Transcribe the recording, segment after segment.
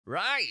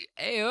Right,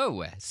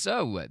 ayo.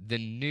 So the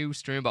new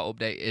Streambot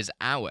update is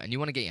out, and you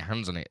want to get your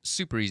hands on it.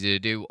 Super easy to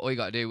do. All you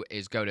got to do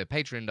is go to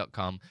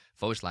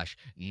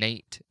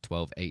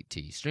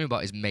patreon.com/Nate1280.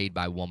 Streambot is made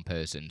by one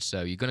person,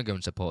 so you're going to go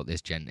and support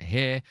this gent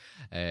here.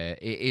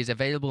 It is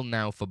available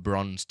now for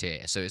bronze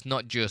tier, so it's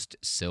not just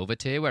silver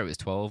tier where it was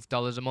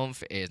 $12 a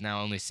month. It is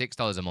now only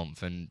 $6 a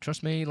month, and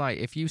trust me, like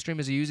if you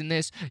streamers are using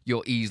this,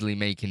 you're easily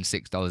making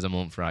 $6 a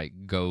month.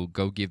 Right, go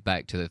give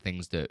back to the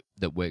things that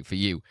work for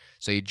you.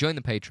 So you join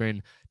the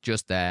Patreon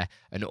just there,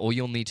 and all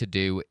you'll need to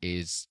do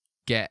is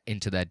get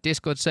into their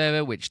Discord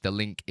server, which the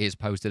link is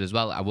posted as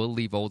well. I will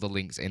leave all the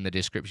links in the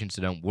description,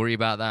 so don't worry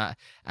about that,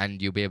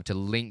 and you'll be able to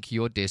link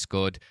your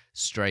Discord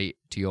straight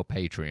to your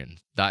Patreon.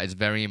 That is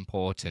very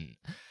important.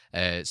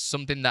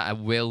 Something that I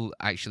will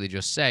actually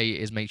just say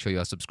is make sure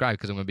you're subscribed,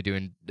 because I'm going to be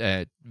doing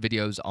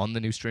videos on the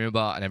new Streamer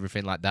and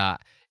everything like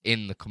that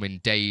in the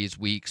coming days,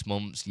 weeks,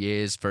 months,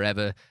 years,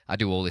 forever. I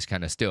do all this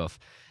kind of stuff.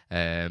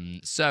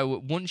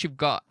 So once you've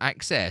got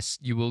access,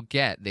 you will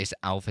get this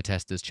alpha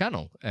testers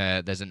channel.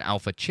 There's an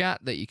alpha chat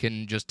that you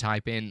can just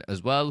type in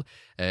as well.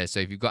 So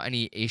if you've got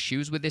any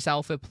issues with this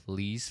alpha,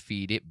 please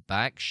feed it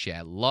back,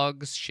 share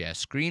logs, share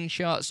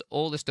screenshots,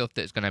 all the stuff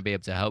that's going to be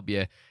able to help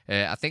you.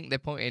 I think they're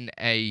putting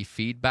a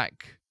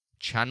feedback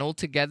channel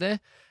together,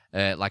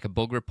 like a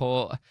bug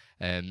report.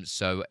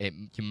 So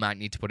you might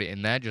need to put it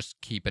in there. Just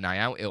keep an eye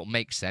out. It'll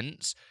make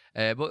sense.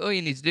 But all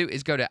you need to do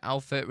is go to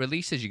Alpha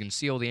Releases. You can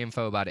see all the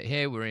info about it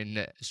here. We're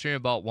in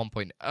Streamerbot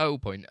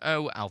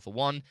 1.0.0 Alpha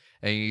 1,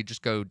 and you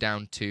just go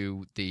down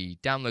to the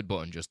download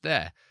button just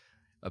there.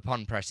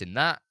 Upon pressing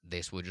that,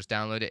 this will just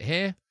download it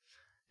here.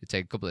 It'll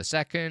take a couple of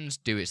seconds,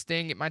 do its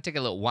thing. It might take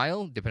a little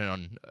while, depending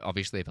on,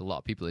 obviously, if a lot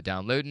of people are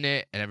downloading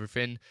it and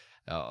everything.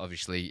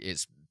 Obviously,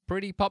 it's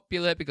pretty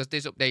popular because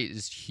this update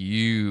is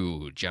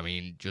huge. I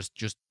mean, just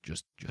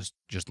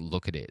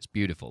look at it. It's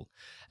beautiful.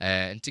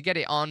 And to get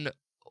it on,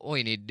 all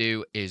you need to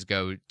do is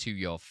go to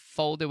your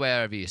folder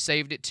wherever you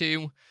saved it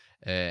to,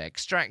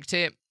 extract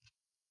it,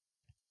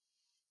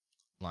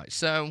 like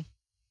so.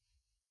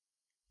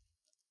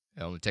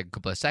 It'll only take a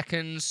couple of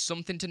seconds.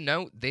 Something to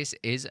note, this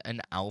is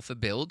an alpha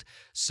build,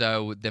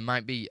 so there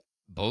might be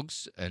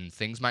bugs and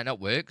things might not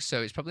work,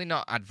 so it's probably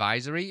not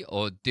advisory,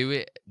 or do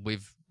it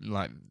with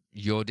like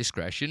your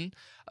discretion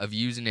of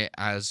using it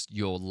as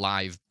your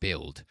live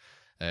build,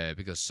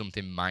 because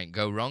something might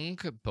go wrong.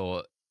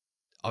 But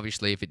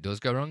obviously, if it does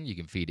go wrong, you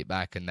can feed it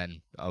back, and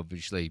then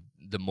obviously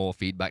the more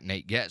feedback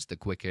Nate gets, the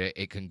quicker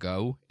it can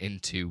go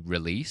into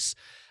release,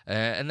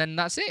 and then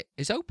that's it.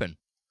 It's open.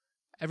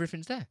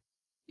 Everything's there.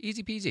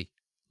 Easy peasy.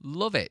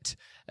 Love it.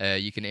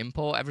 You can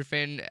import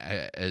everything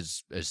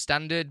as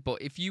standard, but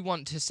if you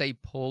want to, say,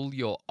 pull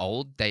your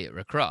old data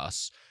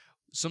across,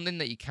 something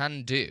that you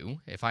can do,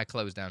 if I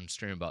close down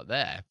Streambot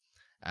there,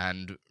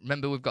 and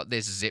remember we've got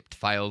this zipped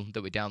file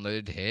that we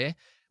downloaded here,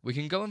 we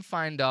can go and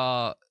find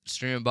our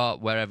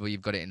Streambot wherever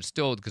you've got it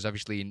installed, because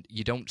obviously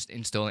you don't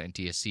install it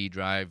into your C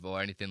drive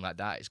or anything like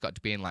that. It's got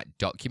to be in like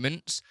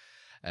documents.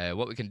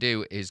 What we can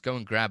do is go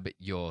and grab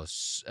your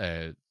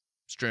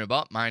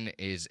Streambot. Mine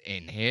is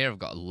in here. I've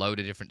got a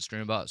load of different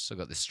Streambots. So I've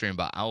got this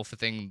Streambot Alpha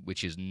thing,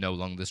 which is no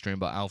longer the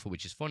Streambot Alpha,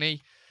 which is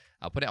funny.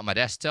 I'll put it on my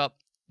desktop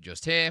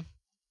just here.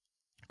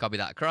 Copy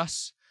that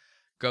across.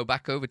 Go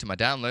back over to my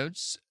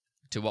downloads,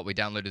 to what we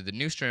downloaded, the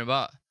new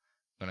Streambot.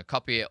 I'm going to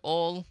copy it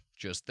all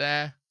just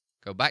there.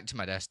 Go back to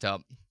my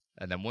desktop.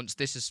 And then once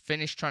this is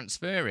finished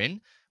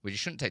transferring, which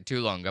shouldn't take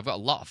too long. I've got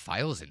a lot of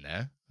files in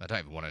there. I don't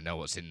even want to know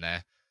what's in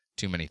there.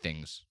 Too many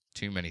things.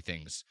 Too many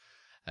things.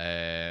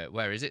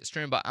 Where is it?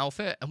 Streambot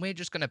Alpha. And we're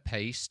just going to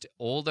paste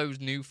all those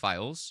new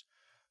files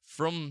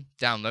from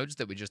downloads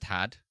that we just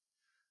had,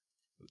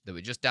 that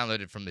we just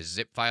downloaded from this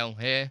zip file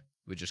here.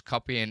 We're just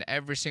copying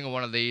every single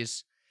one of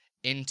these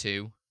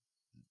into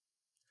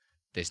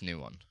this new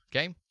one.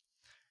 Okay?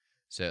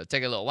 So it'll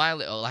take a little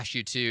while. It'll ask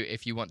you to,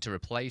 if you want to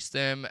replace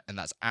them, and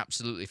that's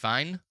absolutely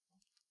fine.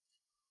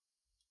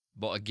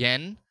 But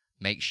again,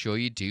 make sure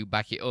you do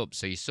back it up.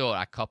 So you saw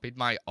I copied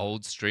my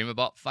old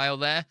Streamerbot file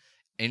there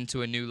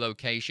into a new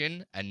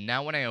location, and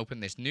now when I open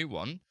this new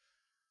one,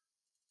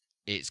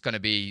 it's going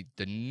to be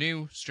the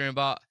new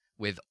Streamerbot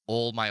with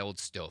all my old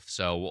stuff.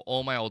 So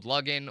all my old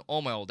login,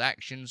 all my old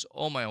actions,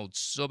 all my old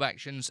sub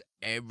actions,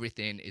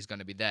 everything is going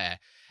to be there.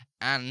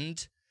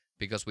 And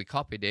because we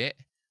copied it,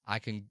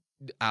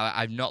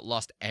 I've not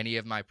lost any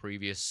of my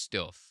previous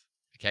stuff.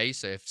 Okay,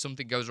 so if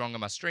something goes wrong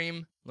on my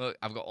stream, look,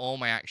 I've got all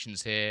my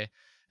actions here,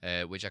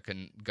 which I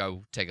can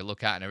go take a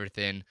look at and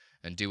everything,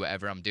 and do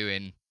whatever I'm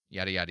doing,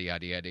 yada, yada,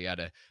 yada, yada,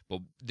 yada.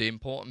 But the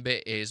important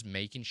bit is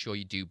making sure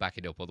you do back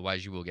it up,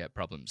 otherwise you will get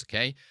problems,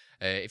 okay?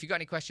 If you've got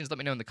any questions, let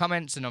me know in the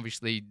comments, and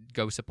obviously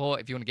go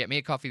support. If you want to get me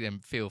a coffee, then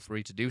feel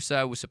free to do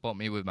so. Support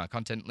me with my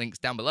content, links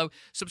down below.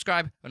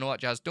 Subscribe and all that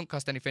jazz. Don't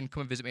cost anything.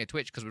 Come and visit me at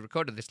Twitch, because we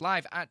recorded this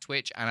live at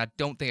Twitch, and I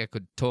don't think I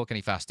could talk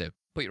any faster.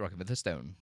 Put your rocking with a stone.